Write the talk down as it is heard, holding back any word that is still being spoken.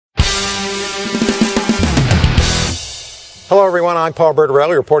Hello everyone, I'm Paul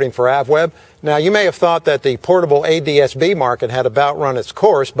Bertorelli reporting for AvWeb. Now you may have thought that the portable ADSB market had about run its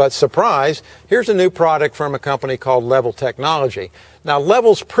course, but surprise, here's a new product from a company called Levil Technology. Now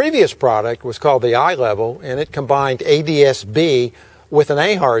Levil's previous product was called the iLevel, and it combined ADSB with an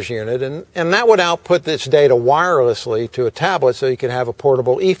ADAHRS unit, and that would output this data wirelessly to a tablet so you could have a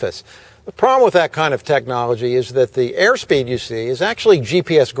portable EFIS. The problem with that kind of technology is that the airspeed you see is actually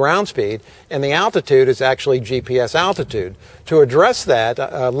GPS ground speed, and the altitude is actually GPS altitude. To address that,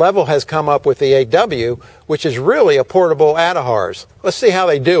 Levil has come up with the AW, which is really a portable ADAHRS. Let's see how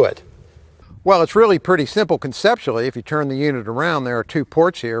they do it. Well, it's really pretty simple conceptually. If you turn the unit around, there are two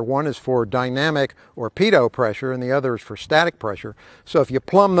ports here. One is for dynamic or pitot pressure, and the other is for static pressure. So if you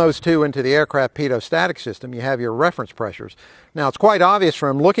plumb those two into the aircraft pitot static system, you have your reference pressures. Now, it's quite obvious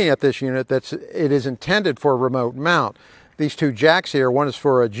from looking at this unit that it is intended for remote mount. These two jacks here, one is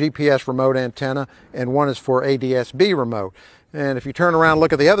for a GPS remote antenna, and one is for ADSB remote. And if you turn around and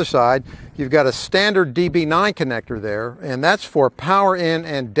look at the other side, you've got a standard DB9 connector there, and that's for power in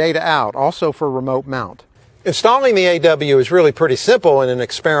and data out, also for remote mount. Installing the AW is really pretty simple in an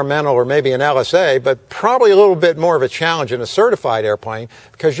experimental or maybe an LSA, but probably a little bit more of a challenge in a certified airplane,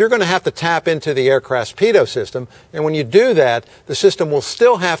 because you're going to have to tap into the aircraft's pitot system, and when you do that, the system will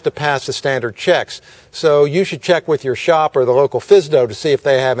still have to pass the standard checks. So you should check with your shop or the local FSDO to see if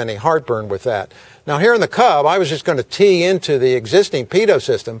they have any heartburn with that. Now here in the Cub, I was just going to tee into the existing pitot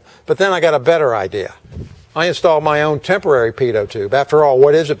system, but then I got a better idea. I installed my own temporary pitot tube. After all,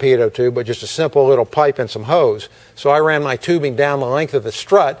 what is a pitot tube but just a simple little pipe and some hose? So I ran my tubing down the length of the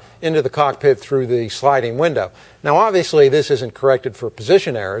strut into the cockpit through the sliding window. Now obviously this isn't corrected for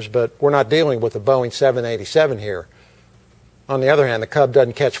position errors, but we're not dealing with a Boeing 787 here. On the other hand, the Cub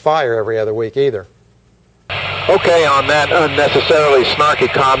doesn't catch fire every other week either. Okay, on that unnecessarily snarky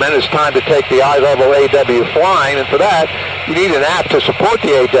comment, it's time to take the iLevel AW flying, and for that, you need an app to support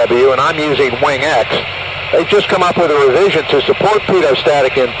the AW, and I'm using WingX. They've just come up with a revision to support pitot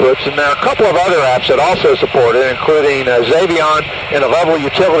static inputs, and there are a couple of other apps that also support it, including Xavion and a Levil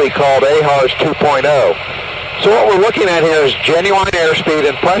utility called ADAHRS 2.0. So what we're looking at here is genuine airspeed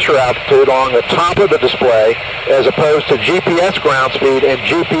and pressure altitude along the top of the display, as opposed to GPS ground speed and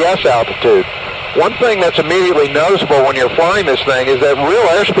GPS altitude. One thing that's immediately noticeable when you're flying this thing is that real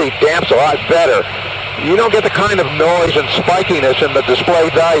airspeed damps a lot better. You don't get the kind of noise and spikiness in the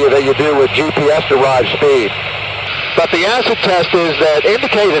display value that you do with GPS-derived speed. But the acid test is that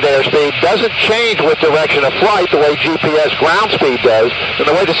indicated airspeed doesn't change with direction of flight the way GPS ground speed does, and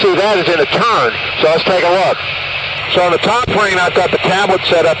the way to see that is in a turn. So let's take a look. So on the top frame, I've got the tablet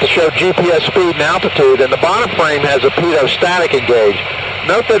set up to show GPS speed and altitude, and the bottom frame has a pitot static engaged.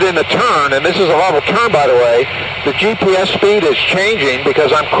 Note that in the turn, and this is a level turn by the way, the GPS speed is changing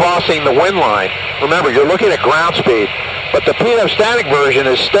because I'm crossing the wind line. Remember, you're looking at ground speed, but the pitot static version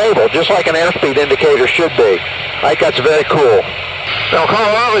is stable, just like an airspeed indicator should be. I think that's very cool. Now,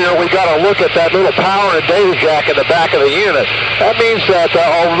 Carl, earlier we got a look at that little power and data jack in the back of the unit. That means that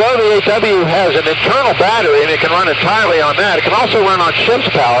although the AW has an internal battery and it can run entirely on that, it can also run on ship's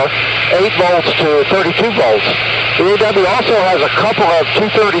power, 8 volts to 32 volts. The AW also has a couple of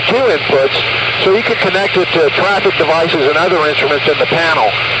 232 inputs, so you can connect it to traffic devices and other instruments in the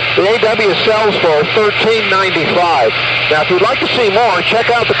panel. The AW sells for $13.95. Now, if you'd like to see more, check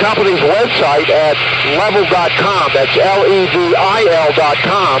out the company's website at levil.com. That's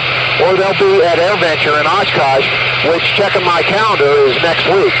LEVIL.com, or they'll be at AirVenture in Oshkosh, which, checking my calendar, is next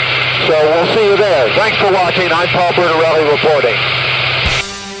week. So we'll see you there. Thanks for watching. I'm Paul Bertorelli reporting.